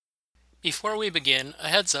Before we begin, a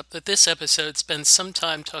heads up that this episode spends some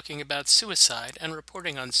time talking about suicide and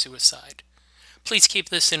reporting on suicide. Please keep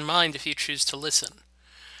this in mind if you choose to listen.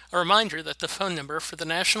 A reminder that the phone number for the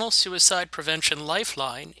National Suicide Prevention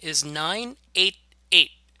Lifeline is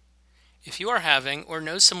 988. If you are having or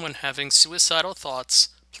know someone having suicidal thoughts,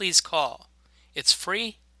 please call. It's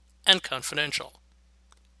free and confidential.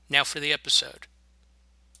 Now for the episode.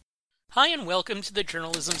 Hi and welcome to the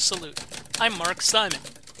Journalism Salute. I'm Mark Simon.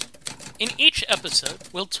 In each episode,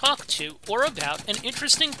 we'll talk to or about an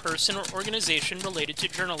interesting person or organization related to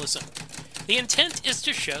journalism. The intent is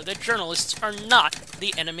to show that journalists are not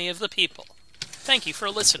the enemy of the people. Thank you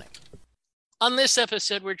for listening. On this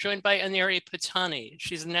episode, we're joined by Aneri Pattani.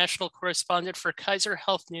 She's a national correspondent for Kaiser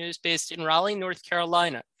Health News based in Raleigh, North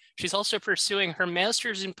Carolina. She's also pursuing her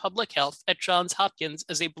master's in public health at Johns Hopkins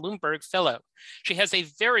as a Bloomberg Fellow. She has a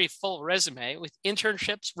very full resume with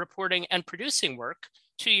internships, reporting, and producing work,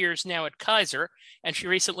 2 years now at Kaiser, and she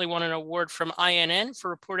recently won an award from INN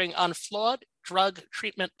for reporting on flawed drug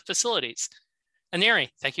treatment facilities. Aneri,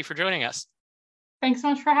 thank you for joining us. Thanks so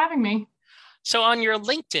much for having me. So on your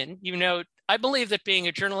LinkedIn, you note, I believe that being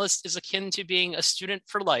a journalist is akin to being a student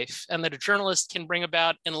for life, and that a journalist can bring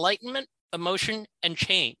about enlightenment, emotion, and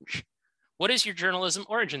change. What is your journalism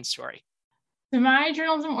origin story? So my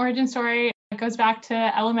journalism origin story goes back to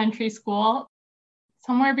elementary school.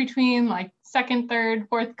 Somewhere between like second, third,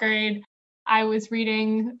 fourth grade, I was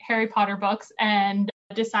reading Harry Potter books and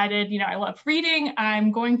decided, I love reading.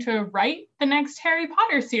 I'm going to write the next Harry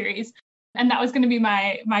Potter series. And that was going to be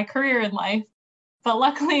my career in life. But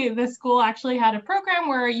luckily, the school actually had a program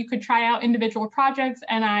where you could try out individual projects.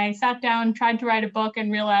 And I sat down, tried to write a book,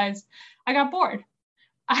 and realized I got bored.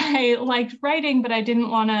 I liked writing, but I didn't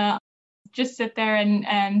want to just sit there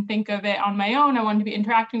and think of it on my own. I wanted to be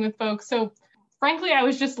interacting with folks. So frankly, I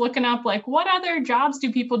was just looking up what other jobs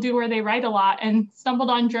do people do where they write a lot, and stumbled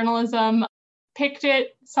on journalism, picked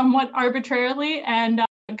it somewhat arbitrarily, and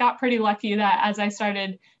got pretty lucky that as I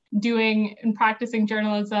started doing and practicing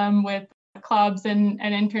journalism with clubs and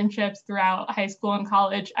internships throughout high school and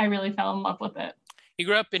college, I really fell in love with it. You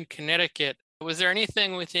grew up in Connecticut. Was there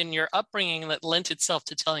anything within your upbringing that lent itself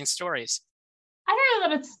to telling stories? I don't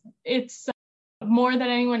know that it's more than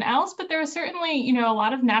anyone else, but there was certainly, a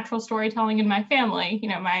lot of natural storytelling in my family.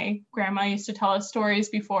 My grandma used to tell us stories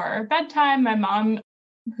before bedtime. My mom,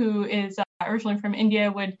 who is originally from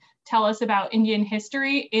India, would tell us about Indian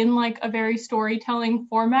history in a very storytelling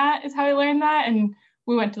format is how I learned that. And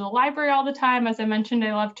we went to the library all the time. As I mentioned,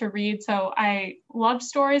 I love to read. So I loved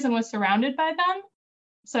stories and was surrounded by them.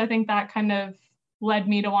 So I think that kind of led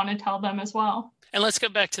me to want to tell them as well. And let's go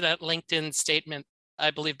back to that LinkedIn statement. I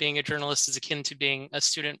believe being a journalist is akin to being a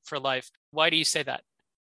student for life. Why do you say that?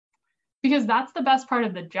 Because that's the best part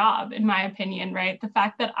of the job, in my opinion, right? The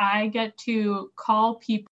fact that I get to call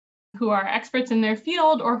people who are experts in their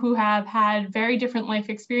field or who have had very different life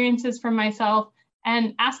experiences from myself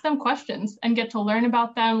and ask them questions and get to learn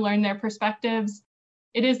about them, learn their perspectives.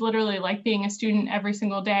 It is literally like being a student every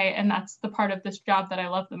single day, and that's the part of this job that I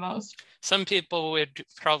love the most. Some people would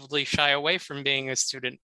probably shy away from being a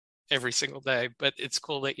student every single day, but it's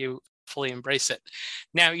cool that you fully embrace it.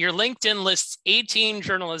 Now, your LinkedIn lists 18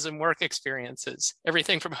 journalism work experiences,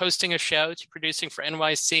 everything from hosting a show to producing for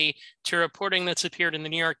NYC to reporting that's appeared in the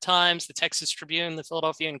New York Times, the Texas Tribune, the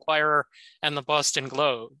Philadelphia Inquirer, and the Boston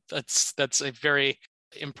Globe. That's a very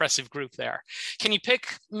impressive group there. Can you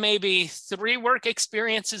pick maybe 3 work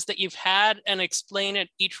experiences that you've had and explain at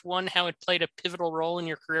each one how it played a pivotal role in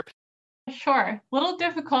your career? Sure. A little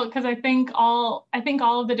difficult because I think all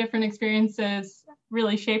of the different experiences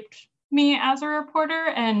really shaped me as a reporter.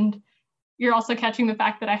 And you're also catching the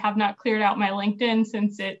fact that I have not cleared out my LinkedIn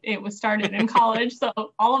since it was started in college. So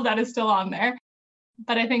all of that is still on there.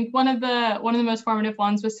 But I think one of the most formative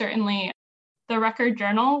ones was certainly the Record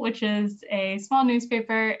Journal, which is a small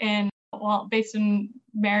newspaper based in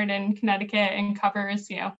Meriden, Connecticut, and covers,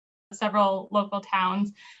 several local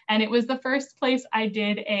towns. And it was the first place I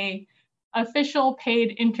did a official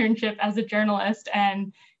paid internship as a journalist.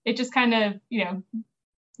 And it just kind of,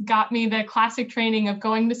 got me the classic training of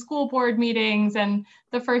going to school board meetings. And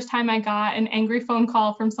the first time I got an angry phone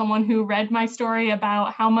call from someone who read my story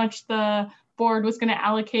about how much the board was going to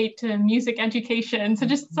allocate to music education. So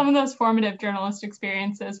just some of those formative journalist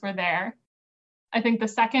experiences were there. I think the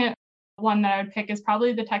second one that I would pick is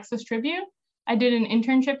probably the Texas Tribune. I did an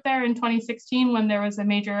internship there in 2016 when there was a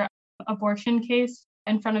major abortion case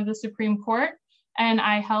in front of the Supreme Court, and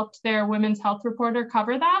I helped their women's health reporter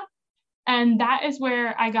cover that. And that is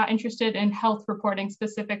where I got interested in health reporting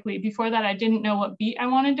specifically. Before that, I didn't know what beat I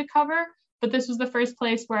wanted to cover, but this was the first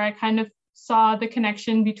place where I kind of saw the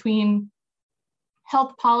connection between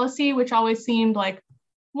health policy, which always seemed like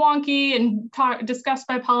wonky and discussed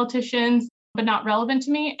by politicians, but not relevant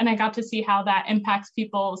to me. And I got to see how that impacts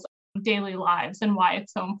people's daily lives and why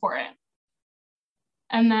it's so important.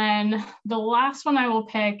 And then the last one I will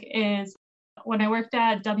pick is when I worked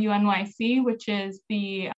at WNYC, which is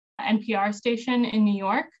the NPR station in New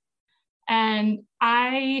York. And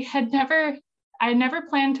I had never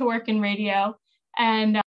planned to work in radio.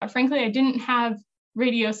 And frankly, I didn't have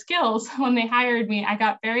radio skills when they hired me. I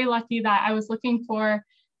got very lucky that I was looking for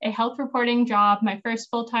a health reporting job, my first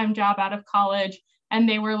full-time job out of college, and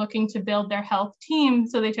they were looking to build their health team.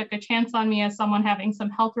 So they took a chance on me as someone having some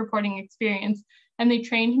health reporting experience, and they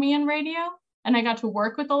trained me in radio. And I got to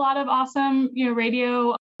work with a lot of awesome,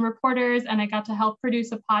 radio reporters, and I got to help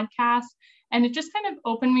produce a podcast. And it just kind of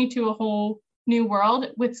opened me to a whole new world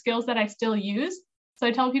with skills that I still use. So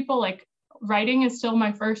I tell people, like, writing is still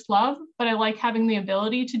my first love, but I like having the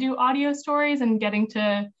ability to do audio stories and getting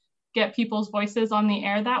to get people's voices on the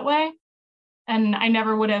air that way. And I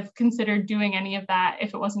never would have considered doing any of that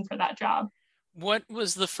if it wasn't for that job. What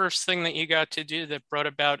was the first thing that you got to do that brought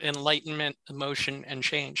about enlightenment, emotion, and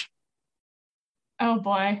change? Oh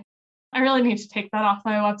boy, I really need to take that off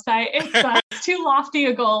my website. It's too lofty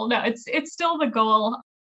a goal. No, it's still the goal.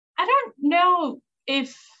 I don't know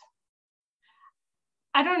if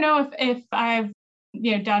I've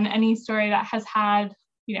done any story that has had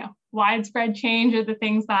widespread change or the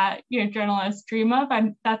things that journalists dream of.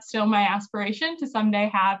 That's still my aspiration to someday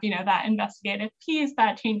have that investigative piece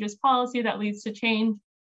that changes policy that leads to change.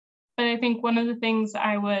 But I think one of the things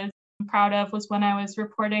I was proud of was when I was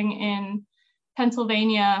reporting in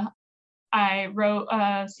Pennsylvania, I wrote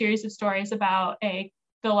a series of stories about the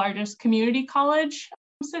largest community college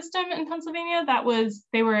system in Pennsylvania.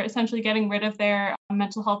 They were essentially getting rid of their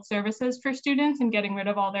mental health services for students and getting rid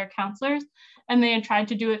of all their counselors. And they had tried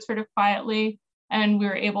to do it sort of quietly. And we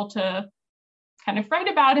were able to kind of write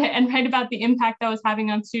about it and write about the impact that was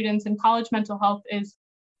having on students. And college mental health is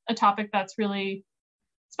a topic that's really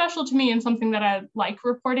special to me and something that I like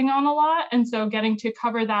reporting on a lot. And so getting to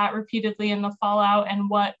cover that repeatedly in the fallout and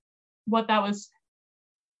what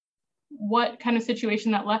kind of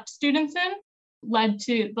situation that left students in led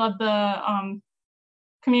the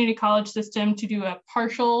community college system to do a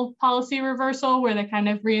partial policy reversal where they kind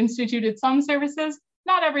of reinstituted some services,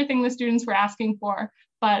 not everything the students were asking for,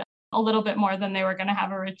 but a little bit more than they were going to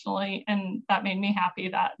have originally. And that made me happy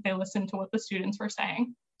that they listened to what the students were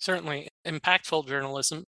saying. Certainly impactful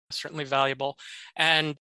journalism, certainly valuable.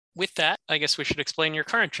 And with that, I guess we should explain your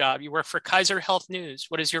current job. You work for Kaiser Health News.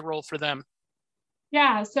 What is your role for them?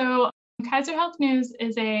 Yeah, so Kaiser Health News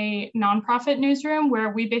is a nonprofit newsroom where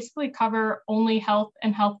we basically cover only health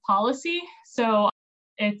and health policy. So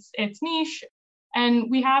it's niche.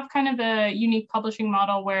 And we have kind of a unique publishing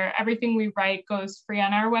model where everything we write goes free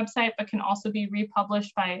on our website, but can also be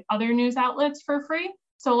republished by other news outlets for free.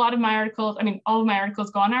 So a lot of my articles, all of my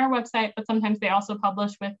articles go on our website, but sometimes they also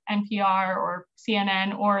publish with NPR or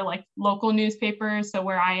CNN or like local newspapers. So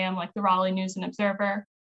where I am, like the Raleigh News and Observer.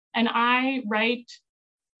 And I write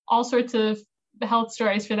all sorts of health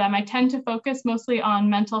stories for them. I tend to focus mostly on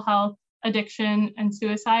mental health, addiction, and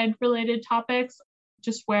suicide related topics,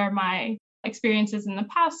 just where my experiences in the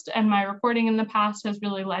past and my reporting in the past has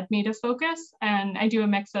really led me to focus. And I do a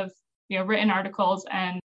mix of written articles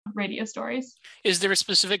and radio stories. Is there a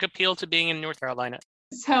specific appeal to being in North Carolina?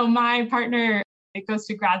 So my partner goes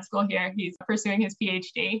to grad school here. He's pursuing his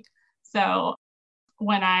PhD. So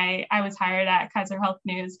when I was hired at Kaiser Health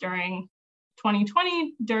News during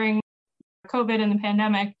 2020, during COVID and the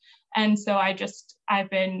pandemic. And so I've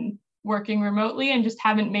been working remotely and just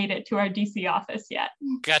haven't made it to our DC office yet.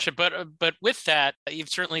 Gotcha. But with that, you've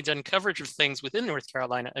certainly done coverage of things within North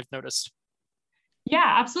Carolina, I've noticed. Yeah,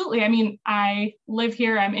 absolutely. I live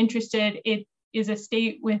here. I'm interested. It is a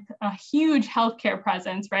state with a huge healthcare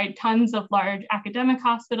presence, right? Tons of large academic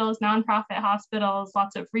hospitals, nonprofit hospitals,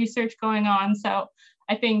 lots of research going on. So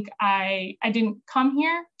I think I didn't come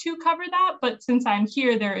here to cover that, but since I'm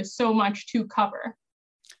here, there is so much to cover.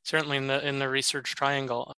 Certainly in the research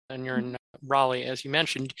triangle, and you're in Raleigh, as you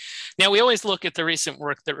mentioned. Now, we always look at the recent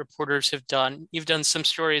work that reporters have done. You've done some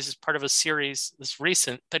stories as part of a series, this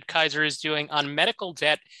recent, that Kaiser is doing on medical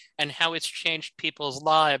debt and how it's changed people's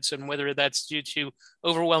lives, and whether that's due to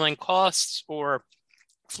overwhelming costs or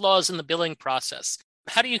flaws in the billing process.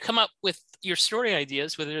 How do you come up with your story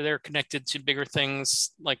ideas, whether they're connected to bigger things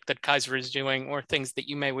like that Kaiser is doing or things that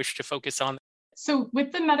you may wish to focus on? So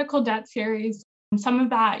with the medical debt series, some of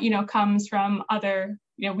that, comes from other,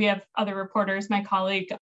 we have other reporters. My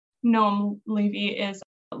colleague, Noam Levy, is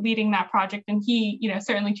leading that project. And he,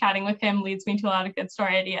 certainly chatting with him leads me to a lot of good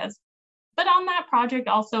story ideas. But on that project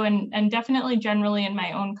also, and definitely generally in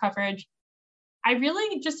my own coverage, I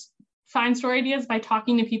really just find story ideas by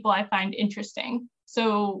talking to people I find interesting.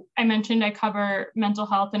 So I mentioned I cover mental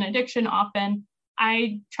health and addiction often.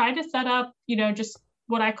 I try to set up, just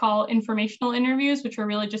what I call informational interviews, which are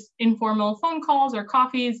really just informal phone calls or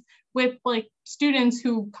coffees with like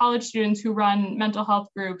college students who run mental health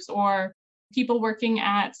groups, or people working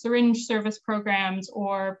at syringe service programs,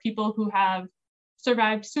 or people who have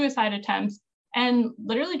survived suicide attempts, and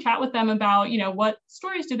literally chat with them about, what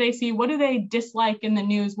stories do they see? What do they dislike in the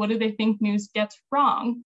news? What do they think news gets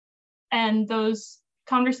wrong? And those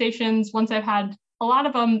conversations, once I've had a lot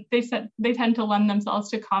of them, they tend to lend themselves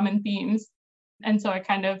to common themes. And so I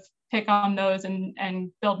kind of pick on those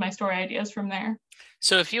and build my story ideas from there.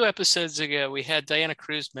 So a few episodes ago, we had Diana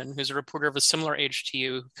Cruzman, who's a reporter of a similar age to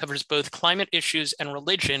you, who covers both climate issues and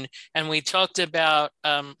religion. And we talked about,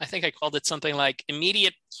 I think I called it something like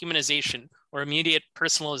immediate humanization or immediate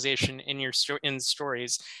personalization in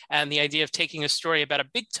stories, and the idea of taking a story about a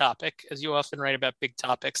big topic, as you often write about big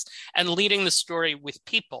topics, and leading the story with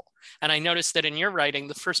people. And I noticed that in your writing,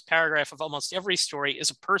 the first paragraph of almost every story is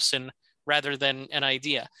a person rather than an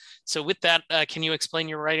idea. So with that, can you explain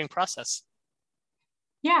your writing process?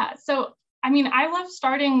 Yeah. So, I love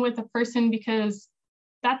starting with a person because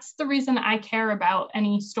that's the reason I care about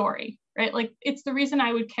any story, right? Like, it's the reason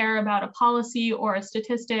I would care about a policy or a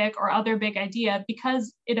statistic or other big idea,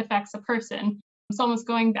 because it affects a person. It's almost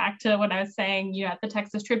going back to what I was saying, at the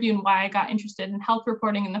Texas Tribune, why I got interested in health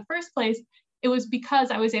reporting in the first place. It was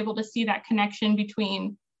because I was able to see that connection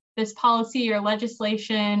between this policy or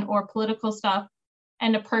legislation or political stuff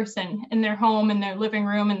and a person in their home, in their living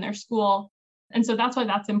room, in their school. And so that's why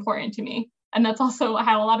that's important to me. And that's also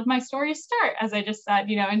how a lot of my stories start, as I just said,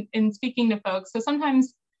 in speaking to folks. So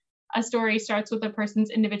sometimes a story starts with a person's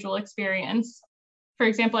individual experience. For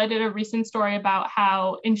example, I did a recent story about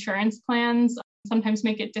how insurance plans sometimes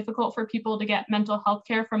make it difficult for people to get mental health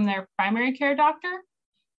care from their primary care doctor.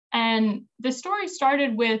 And the story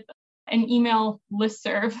started with an email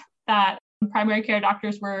listserv that primary care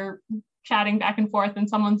doctors were chatting back and forth, and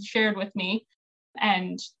someone shared with me,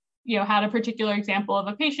 and had a particular example of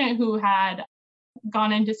a patient who had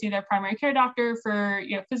gone in to see their primary care doctor for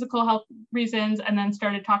physical health reasons, and then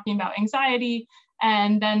started talking about anxiety,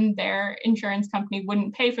 and then their insurance company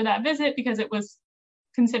wouldn't pay for that visit because it was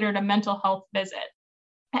considered a mental health visit.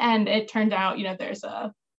 And it turned out there's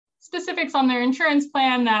specifics on their insurance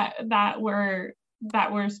plan that were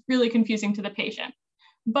really confusing to the patient.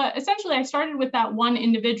 But essentially, I started with that one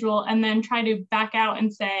individual and then try to back out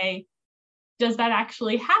and say, does that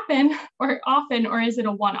actually happen or often, or is it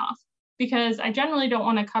a one-off? Because I generally don't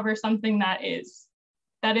want to cover something that is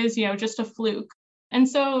just a fluke. And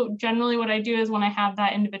so generally what I do is, when I have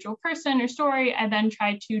that individual person or story, I then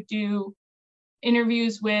try to do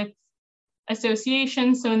interviews with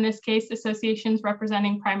associations. So in this case, associations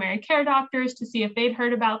representing primary care doctors, to see if they'd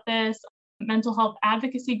heard about this, mental health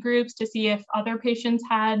advocacy groups to see if other patients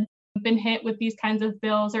had been hit with these kinds of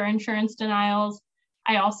bills or insurance denials.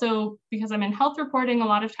 I also, because I'm in health reporting, a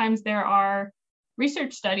lot of times there are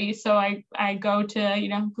research studies. So I go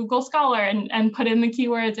to, Google Scholar and put in the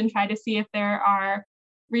keywords and try to see if there are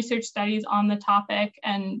research studies on the topic,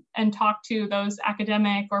 and talk to those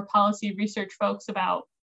academic or policy research folks about,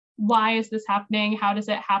 why is this happening? How does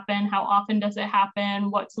it happen? How often does it happen?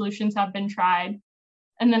 What solutions have been tried?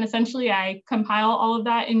 And then essentially I compile all of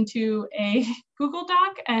that into a Google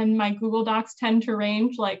Doc, and my Google Docs tend to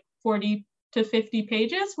range like 40 to 50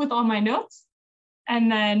 pages with all my notes.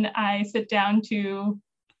 And then I sit down to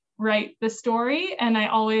write the story, and I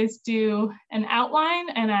always do an outline,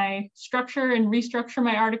 and I structure and restructure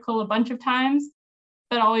my article a bunch of times,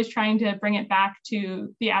 but always trying to bring it back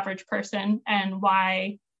to the average person and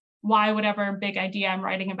why whatever big idea I'm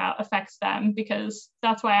writing about affects them, because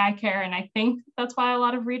that's why I care. And I think that's why a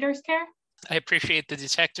lot of readers care. I appreciate the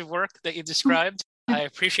detective work that you described. I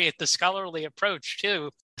appreciate the scholarly approach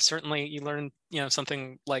too. Certainly you learn,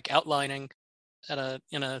 something like outlining in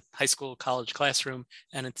a high school, college classroom,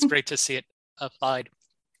 and it's great to see it applied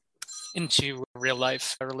into real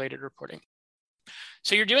life related reporting.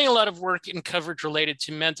 So you're doing a lot of work in coverage related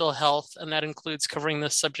to mental health, and that includes covering the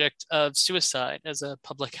subject of suicide as a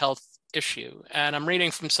public health issue. And I'm reading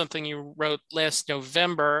from something you wrote last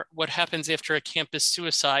November, What Happens After a Campus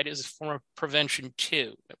Suicide is a Form of Prevention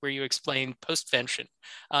Too, where you explain postvention.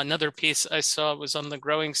 Another piece I saw was on the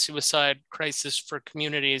growing suicide crisis for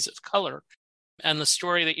communities of color. And the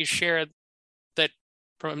story that you shared, that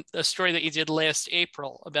from a story that you did last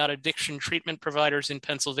April about addiction treatment providers in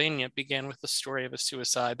Pennsylvania began with the story of a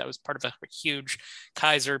suicide. That was part of a huge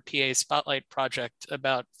Kaiser PA spotlight project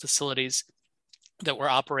about facilities that were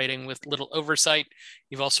operating with little oversight.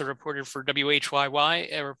 You've also reported for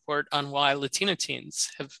WHYY, a report on why Latina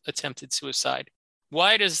teens have attempted suicide.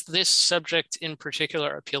 Why does this subject in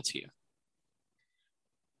particular appeal to you?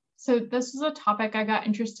 So this is a topic I got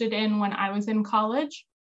interested in when I was in college.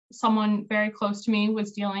 Someone very close to me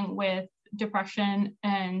was dealing with depression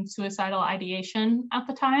and suicidal ideation at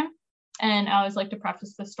the time. And I always like to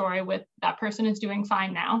preface the story with that person is doing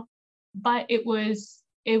fine now. But it was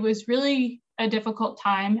really a difficult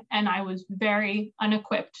time, and I was very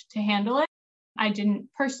unequipped to handle it. I didn't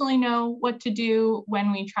personally know what to do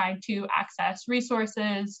when we tried to access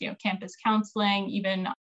resources, campus counseling, even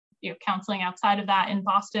counseling outside of that in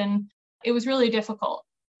Boston. It was really difficult.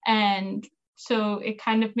 And so it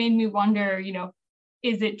kind of made me wonder,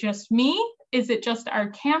 is it just me? Is it just our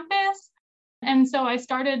campus? And so I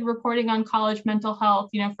started reporting on college mental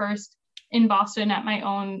health, first in Boston at my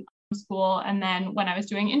own school. And then when I was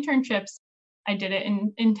doing internships, I did it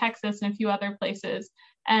in Texas and a few other places.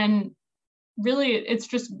 And really, it's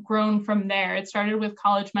just grown from there. It started with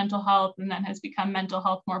college mental health and then has become mental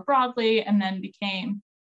health more broadly, and then became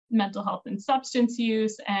mental health and substance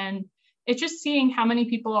use. And it's just seeing how many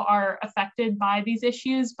people are affected by these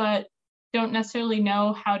issues, but don't necessarily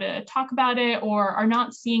know how to talk about it or are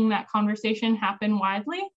not seeing that conversation happen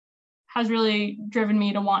widely has really driven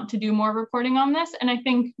me to want to do more reporting on this. And I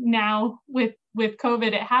think now with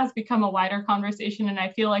COVID, it has become a wider conversation, and I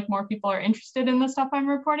feel like more people are interested in the stuff I'm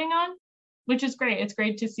reporting on, which is great. It's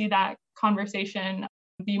great to see that conversation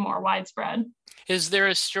be more widespread. Is there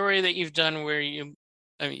a story that you've done where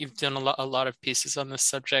you've done a lot of pieces on this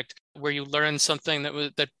subject where you learned something that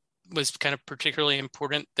was kind of particularly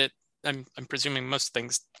important, that I'm presuming most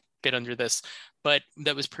things fit under this, but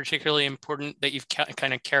that was particularly important that you've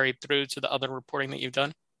kind of carried through to the other reporting that you've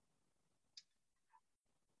done?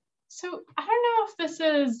 So I don't know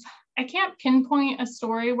if I can't pinpoint a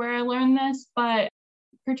story where I learned this, but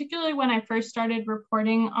particularly when I first started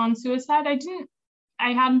reporting on suicide,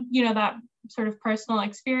 I had, that sort of personal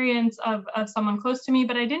experience of someone close to me,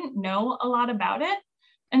 but I didn't know a lot about it.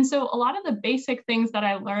 And so a lot of the basic things that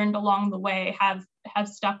I learned along the way have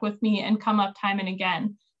stuck with me and come up time and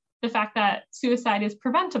again. The fact that suicide is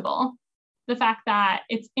preventable, the fact that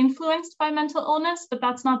it's influenced by mental illness, but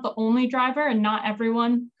that's not the only driver, and not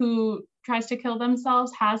everyone who tries to kill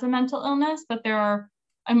themselves has a mental illness, but there are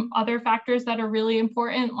other factors that are really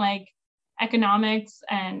important, like economics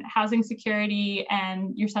and housing security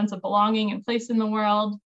and your sense of belonging and place in the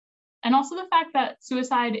world. And also the fact that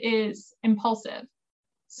suicide is impulsive.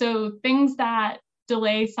 So things that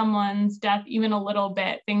delay someone's death even a little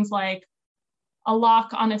bit, things like a lock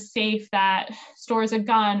on a safe that stores a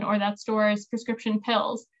gun or that stores prescription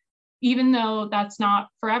pills, even though that's not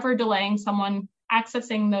forever delaying someone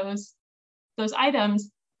accessing those items,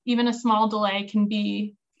 even a small delay can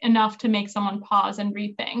be enough to make someone pause and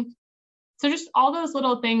rethink. So just all those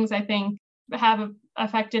little things, I think, have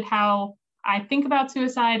affected how I think about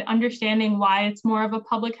suicide, understanding why it's more of a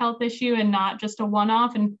public health issue and not just a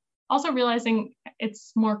one-off, and also realizing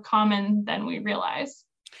it's more common than we realize.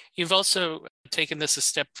 You've also taken this a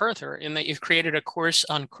step further in that you've created a course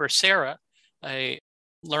on Coursera, a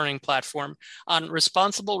learning platform, on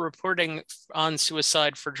responsible reporting on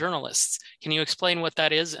suicide for journalists. Can you explain what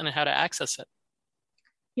that is and how to access it?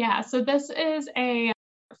 Yeah, so this is a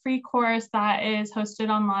free course that is hosted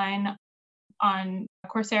online on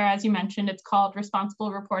Coursera. As you mentioned, it's called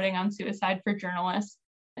Responsible Reporting on Suicide for Journalists.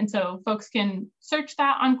 And so folks can search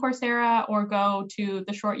that on Coursera or go to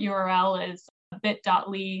the short URL is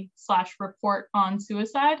bit.ly/report on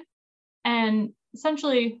suicide. And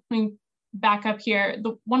essentially, back up here,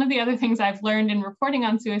 one of the other things I've learned in reporting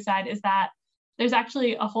on suicide is that there's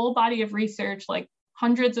actually a whole body of research, like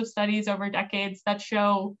hundreds of studies over decades, that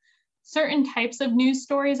show certain types of news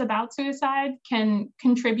stories about suicide can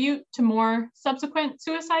contribute to more subsequent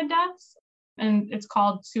suicide deaths, and it's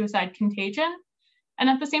called suicide contagion. And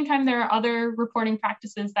at the same time, there are other reporting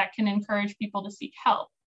practices that can encourage people to seek help.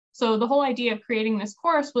 So the whole idea of creating this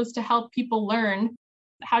course was to help people learn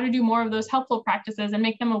how to do more of those helpful practices and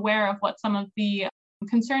make them aware of what some of the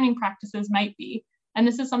concerning practices might be. And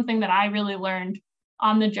this is something that I really learned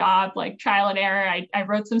on the job, like trial and error. I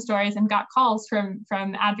wrote some stories and got calls from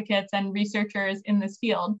advocates and researchers in this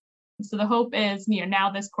field. So the hope is,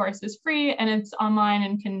 now this course is free and it's online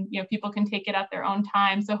and people can take it at their own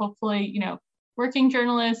time. So hopefully, working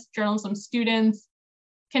journalists, journalism students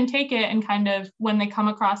can take it and kind of, when they come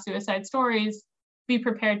across suicide stories, be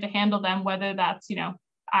prepared to handle them, whether that's,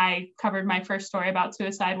 I covered my first story about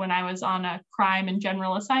suicide when I was on a crime and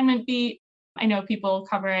general assignment beat. I know people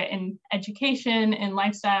cover it in education, in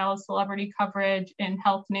lifestyle, celebrity coverage, in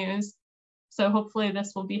health news. So hopefully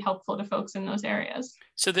this will be helpful to folks in those areas.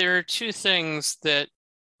 So there are two things that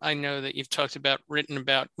I know that you've talked about, written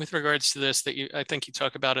about with regards to this that I think you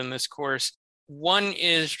talk about in this course. One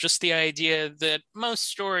is just the idea that most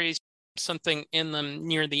stories, something in them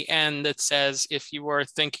near the end that says if you are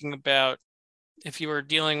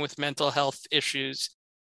dealing with mental health issues,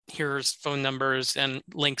 here's phone numbers and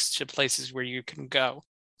links to places where you can go.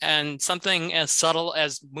 And something as subtle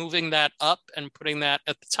as moving that up and putting that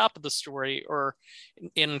at the top of the story or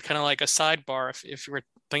in kind of like a sidebar, if you were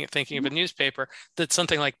thinking of a newspaper, that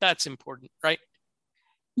something like that's important, right?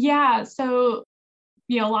 Yeah. So,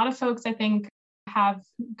 a lot of folks, I think, have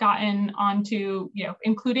gotten onto,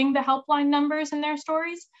 including the helpline numbers in their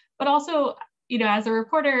stories, but also, as a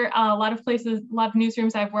reporter, a lot of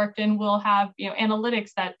newsrooms I've worked in will have,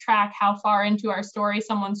 analytics that track how far into our story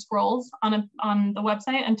someone scrolls on the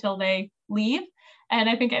website until they leave. And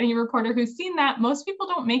I think any reporter who's seen that, most people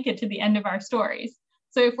don't make it to the end of our stories.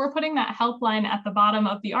 So if we're putting that helpline at the bottom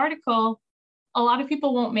of the article, a lot of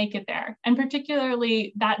people won't make it there. And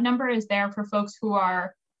particularly that number is there for folks who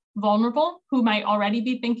are vulnerable, who might already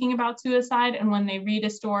be thinking about suicide. And when they read a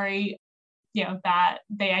story, that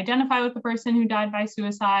they identify with the person who died by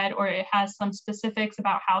suicide, or it has some specifics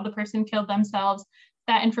about how the person killed themselves,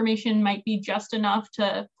 that information might be just enough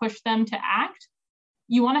to push them to act.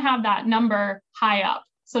 You want to have that number high up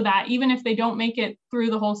so that even if they don't make it through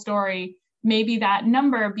the whole story, maybe that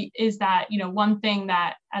number is that, one thing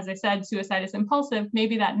that, as I said, suicide is impulsive.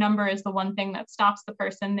 Maybe that number is the one thing that stops the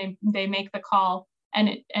person. They make the call and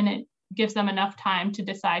it gives them enough time to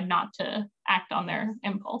decide not to act on their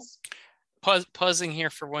impulse. Pausing here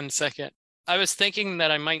for 1 second. I was thinking that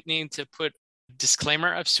I might need to put a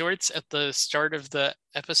disclaimer of sorts at the start of the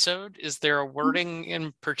episode. Is there a wording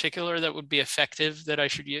in particular that would be effective that I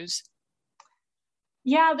should use?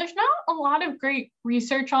 Yeah, there's not a lot of great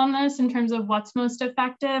research on this in terms of what's most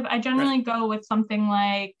effective. I generally go with something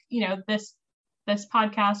like, this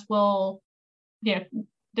podcast will,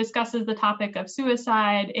 discusses the topic of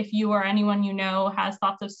suicide. If you or anyone you know has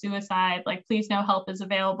thoughts of suicide, please know help is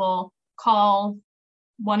available. Call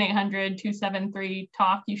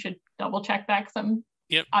 1-800-273-TALK. You should double check that because I'm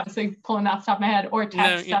obviously pulling that off the top of my head, or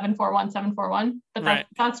text 741-741. But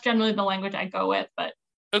that's generally the language I go with. But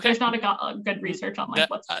there's not a good research on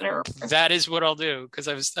what's better. That is what I'll do, because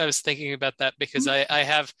I was thinking about that because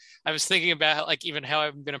I was thinking about even how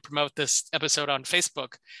I'm going to promote this episode on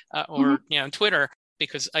Facebook or on Twitter,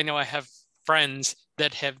 because I know I have friends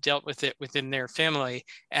that have dealt with it within their family,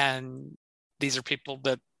 and these are people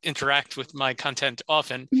that interact with my content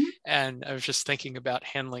often. And I was just thinking about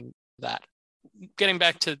handling that. Getting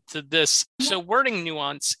back to this, so wording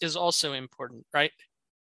nuance is also important, right?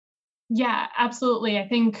 Yeah, absolutely. I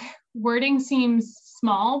think wording seems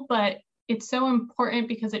small, but it's so important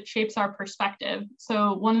because it shapes our perspective.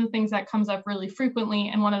 So one of the things that comes up really frequently,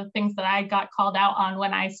 and one of the things that I got called out on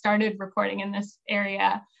when I started reporting in this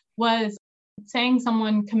area, was saying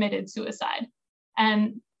someone committed suicide.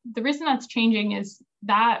 And the reason that's changing is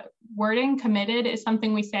that wording, committed, is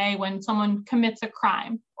something we say when someone commits a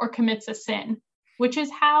crime or commits a sin, which is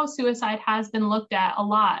how suicide has been looked at a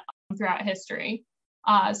lot throughout history.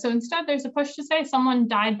 So instead, there's a push to say someone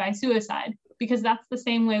died by suicide, because that's the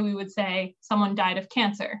same way we would say someone died of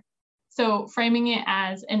cancer. So framing it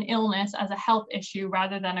as an illness, as a health issue,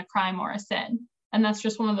 rather than a crime or a sin. And that's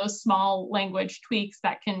just one of those small language tweaks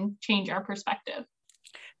that can change our perspective.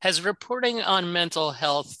 Has reporting on mental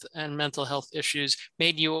health and mental health issues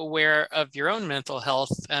made you aware of your own mental health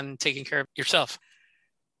and taking care of yourself?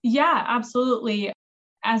 Yeah, absolutely.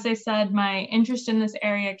 As I said, my interest in this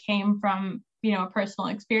area came from, a personal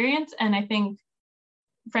experience. And I think,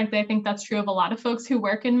 frankly, I think that's true of a lot of folks who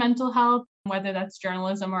work in mental health, whether that's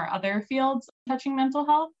journalism or other fields touching mental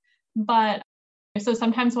health. But so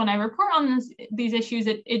sometimes when I report on these issues,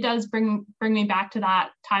 it does bring me back to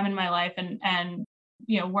that time in my life and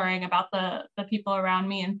worrying about the people around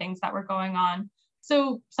me and things that were going on.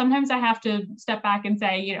 So sometimes I have to step back and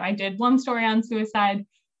say, I did one story on suicide.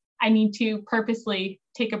 I need to purposely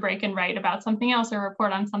take a break and write about something else or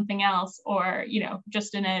report on something else, or,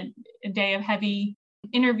 just in a day of heavy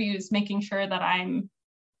interviews, making sure that I'm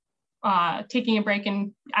taking a break.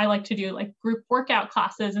 And I like to do group workout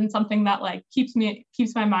classes and something that keeps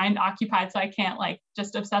my mind occupied, so I can't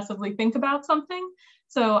just obsessively think about something.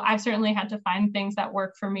 So I certainly had to find things that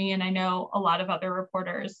work for me. And I know a lot of other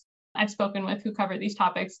reporters I've spoken with who cover these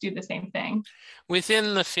topics do the same thing.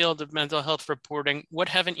 Within the field of mental health reporting, what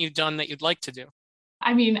haven't you done that you'd like to do?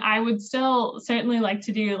 I mean, I would still certainly like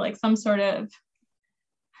to do like some sort of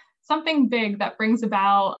something big that brings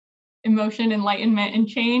about emotion, enlightenment, and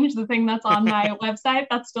change, the thing that's on my website.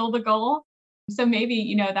 That's still the goal. So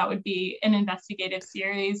maybe, that would be an investigative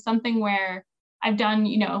series, something where I've done,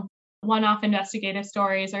 one-off investigative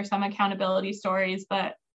stories or some accountability stories,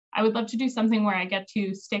 but I would love to do something where I get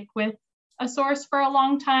to stick with a source for a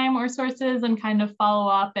long time or sources and kind of follow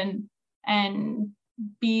up and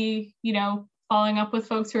be, following up with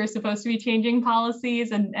folks who are supposed to be changing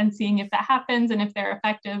policies and seeing if that happens and if they're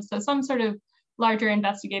effective. So some sort of larger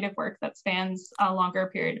investigative work that spans a longer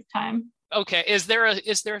period of time. Okay. Is there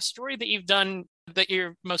a story that you've done that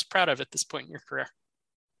you're most proud of at this point in your career?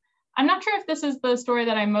 I'm not sure if this is the story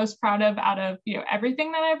that I'm most proud of out of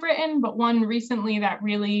everything that I've written, but one recently that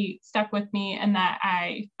really stuck with me and that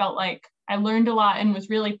I felt like I learned a lot and was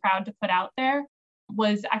really proud to put out there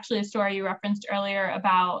was actually a story you referenced earlier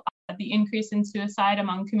about the increase in suicide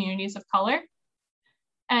among communities of color.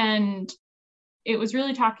 And it was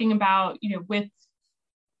really talking about, with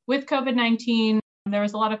COVID-19, there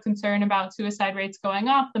was a lot of concern about suicide rates going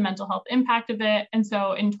up, the mental health impact of it. And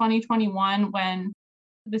so in 2021, when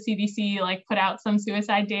the CDC put out some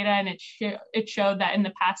suicide data and it showed that in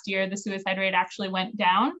the past year, the suicide rate actually went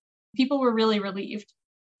down, people were really relieved.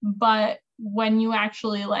 But when you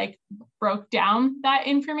actually broke down that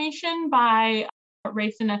information by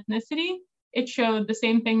race and ethnicity, it showed the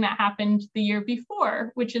same thing that happened the year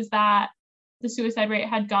before, which is that the suicide rate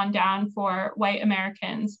had gone down for white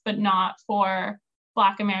Americans, but not for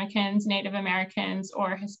Black Americans, Native Americans,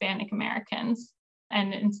 or Hispanic Americans,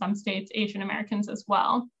 and in some states, Asian Americans as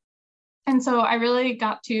well. And so I really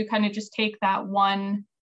got to kind of just take that one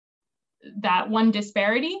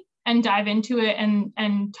disparity and dive into it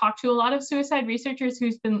and talk to a lot of suicide researchers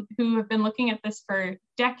who have been looking at this for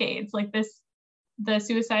decades. The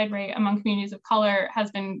suicide rate among communities of color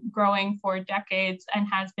has been growing for decades and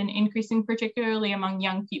has been increasing, particularly among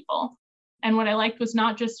young people. And what I liked was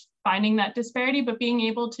not just finding that disparity, but being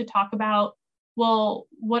able to talk about, well,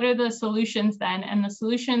 what are the solutions then? And the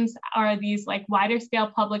solutions are these wider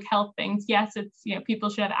scale public health things. Yes, it's,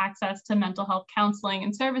 people should have access to mental health counseling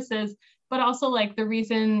and services, but also the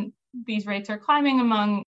reason these rates are climbing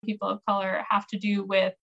among people of color have to do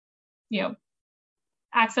with,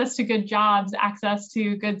 access to good jobs, access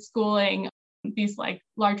to good schooling, these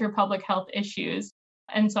larger public health issues.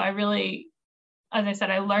 And so I really, as I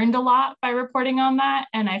said, I learned a lot by reporting on that.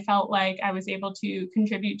 And I felt like I was able to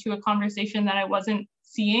contribute to a conversation that I wasn't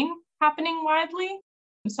seeing happening widely.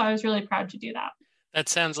 So I was really proud to do that. That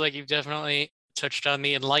sounds like you've definitely touched on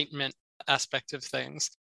the enlightenment aspect of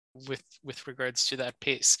things with regards to that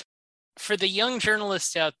piece. For the young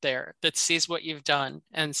journalist out there that sees what you've done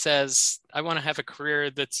and says, I want to have a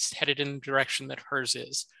career that's headed in the direction that hers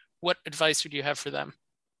is, what advice would you have for them?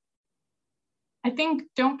 I think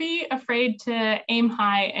don't be afraid to aim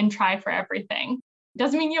high and try for everything.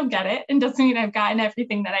 Doesn't mean you'll get it and doesn't mean I've gotten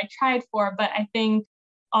everything that I tried for, but I think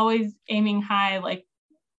always aiming high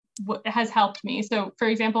has helped me. So for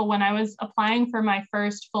example, when I was applying for my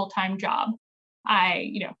first full-time job,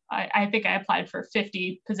 I think I applied for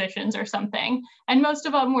 50 positions or something. And most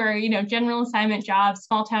of them were, general assignment jobs,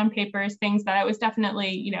 small town papers, things that I was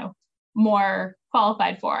definitely, more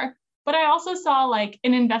qualified for. But I also saw an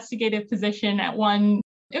investigative position at one,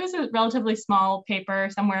 it was a relatively small paper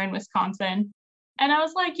somewhere in Wisconsin. And I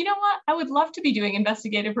was like, you know what? I would love to be doing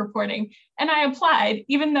investigative reporting. And I applied,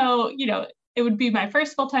 even though, it would be my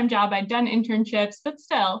first full-time job. I'd done internships, but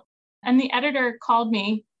still. And the editor called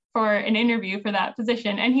me for an interview for that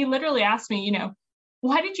position. And he literally asked me,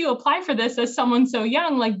 why did you apply for this as someone so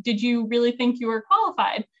young? Did you really think you were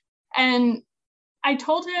qualified? And I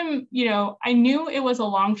told him, I knew it was a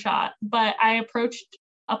long shot, but I approached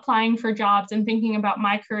applying for jobs and thinking about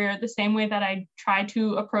my career the same way that I try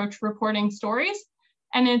to approach reporting stories.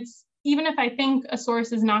 And it's, even if I think a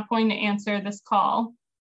source is not going to answer this call,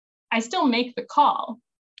 I still make the call,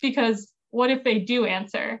 because what if they do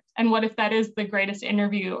answer? And what if that is the greatest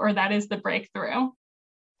interview or that is the breakthrough?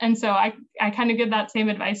 And so I kind of give that same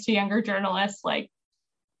advice to younger journalists,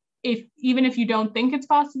 even if you don't think it's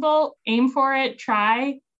possible, aim for it,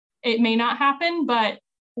 try. It may not happen, but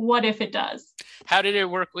what if it does? How did it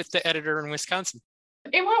work with the editor in Wisconsin?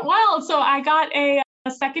 It went well. So I got a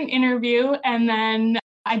second interview and then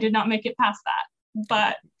I did not make it past that,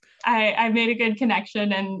 but I made a good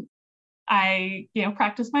connection and I,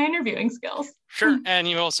 practiced my interviewing skills. Sure. And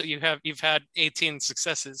you've had 18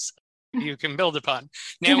 successes you can build upon.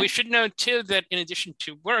 Now, we should note too that in addition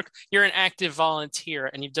to work, you're an active volunteer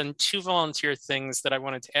and you've done 2 volunteer things that I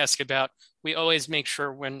wanted to ask about. We always make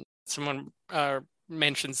sure when someone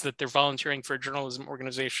mentions that they're volunteering for a journalism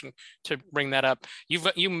organization to bring that up.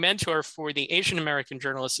 You mentor for the Asian American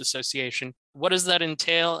Journalists Association. What does that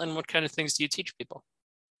entail, and what kind of things do you teach people?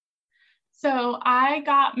 So I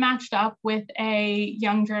got matched up with a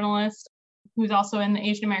young journalist who's also in the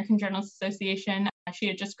Asian American Journalists Association. She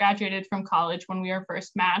had just graduated from college when we were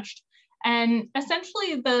first matched. And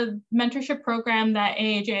essentially the mentorship program that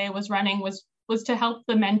AAJA was running was to help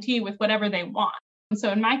the mentee with whatever they want. And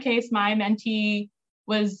so in my case, my mentee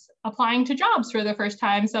was applying to jobs for the first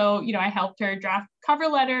time. So, I helped her draft cover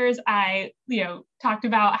letters. I, talked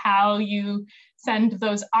about how you send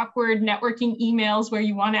those awkward networking emails where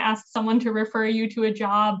you want to ask someone to refer you to a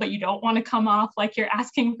job, but you don't want to come off like you're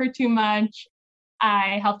asking for too much.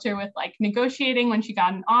 I helped her with negotiating when she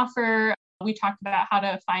got an offer. We talked about how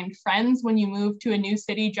to find friends when you move to a new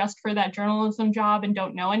city just for that journalism job and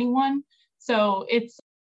don't know anyone. So it's,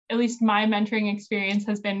 at least my mentoring experience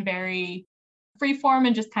has been very freeform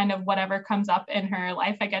and just kind of whatever comes up in her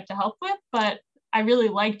life I get to help with. But I really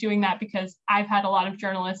like doing that because I've had a lot of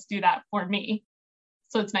journalists do that for me.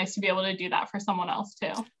 So it's nice to be able to do that for someone else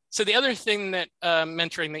too. So the other thing that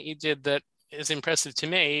mentoring that you did that is impressive to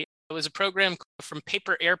me was a program from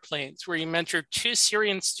Paper Airplanes where you mentored 2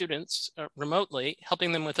 Syrian students remotely,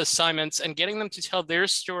 helping them with assignments and getting them to tell their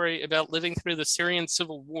story about living through the Syrian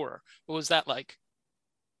civil war. What was that like?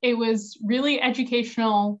 It was really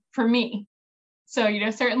educational for me. So,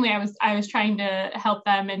 certainly I was trying to help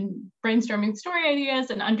them in brainstorming story ideas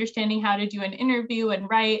and understanding how to do an interview and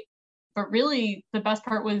write. But really, the best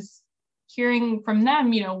part was hearing from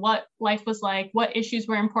them, what life was like, what issues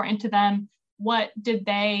were important to them, what did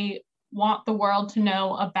they want the world to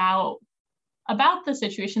know about the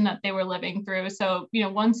situation that they were living through. So,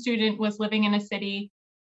 one student was living in a city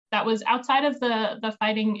that was outside of the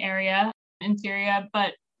fighting area in Syria,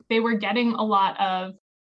 but they were getting a lot of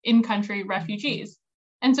in-country refugees.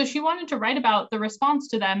 And so she wanted to write about the response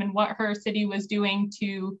to them and what her city was doing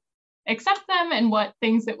to accept them and what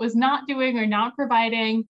things it was not doing or not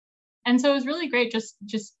providing. And so it was really great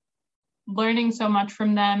just learning so much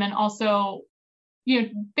from them, and also,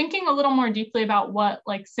 thinking a little more deeply about what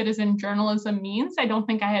citizen journalism means. I don't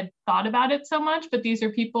think I had thought about it so much, but these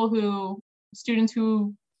are students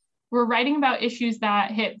who were writing about issues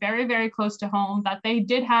that hit very, very close to home, that they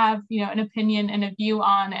did have, an opinion and a view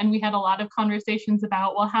on. And we had a lot of conversations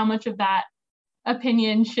about, well, how much of that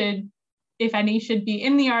opinion should, if any, should be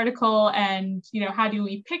in the article, and, how do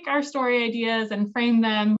we pick our story ideas and frame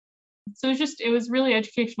them? So it was really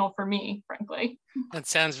educational for me, frankly. That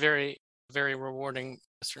sounds very, very rewarding,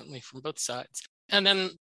 certainly from both sides. And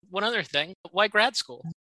then one other thing, why grad school?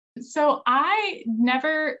 So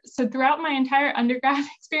throughout my entire undergrad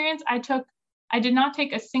experience, I did not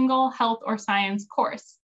take a single health or science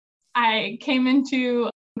course. I came into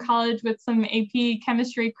college with some AP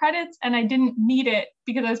chemistry credits, and I didn't need it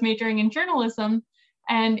because I was majoring in journalism.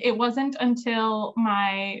 And it wasn't until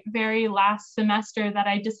my very last semester that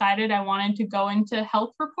I decided I wanted to go into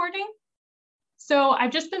health reporting. So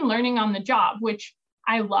I've just been learning on the job, which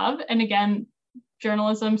I love. And again,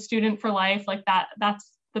 journalism student for life,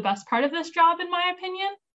 that's the best part of this job, in my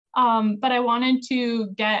opinion. But I wanted to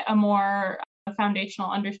get a more foundational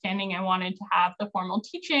understanding. I wanted to have the formal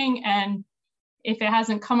teaching. And if it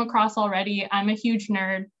hasn't come across already, I'm a huge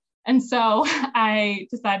nerd. And so I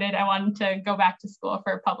decided I wanted to go back to school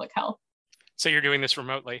for public health. So you're doing this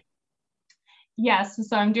remotely? Yes.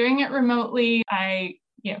 So I'm doing it remotely. I,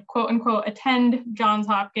 quote unquote, attend Johns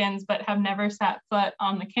Hopkins, but have never set foot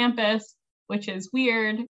on the campus, which is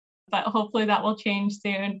weird. But hopefully that will change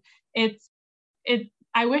soon.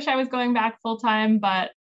 I wish I was going back full time,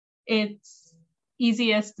 but it's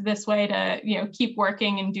easiest this way to, keep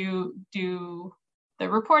working and do the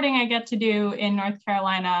reporting I get to do in North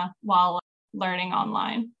Carolina while learning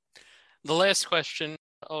online. The last question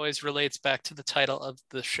always relates back to the title of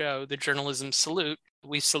the show, the Journalism Salute.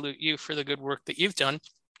 We salute you for the good work that you've done.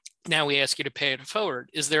 Now we ask you to pay it forward.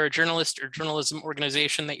 Is there a journalist or journalism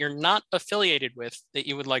organization that you're not affiliated with that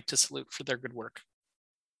you would like to salute for their good work?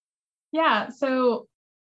 Yeah, so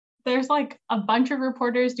there's a bunch of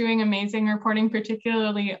reporters doing amazing reporting,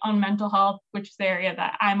 particularly on mental health, which is the area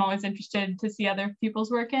that I'm always interested to see other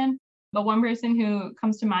people's work in. But one person who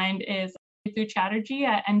comes to mind is Ritu Chatterjee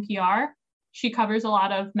at NPR. She covers a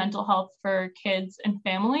lot of mental health for kids and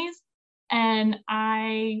families. And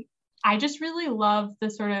I just really love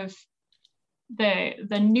the sort of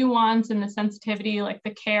the nuance and the sensitivity,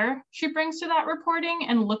 the care she brings to that reporting,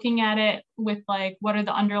 and looking at it with what are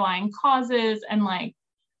the underlying causes and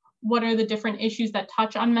what are the different issues that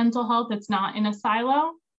touch on mental health. It's not in a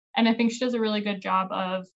silo. And I think she does a really good job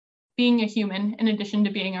of being a human in addition to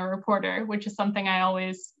being a reporter, which is something I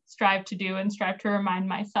always strive to do and strive to remind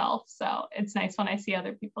myself. So it's nice when I see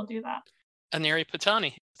other people do that. Aneri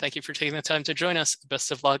Pattani, thank you for taking the time to join us. Best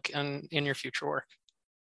of luck in your future work.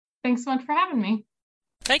 Thanks so much for having me.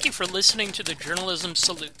 Thank you for listening to the Journalism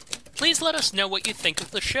Salute. Please let us know what you think of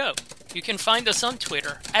the show. You can find us on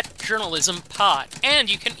Twitter @JournalismPod, and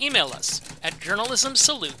you can email us at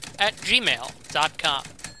journalismsalute@gmail.com.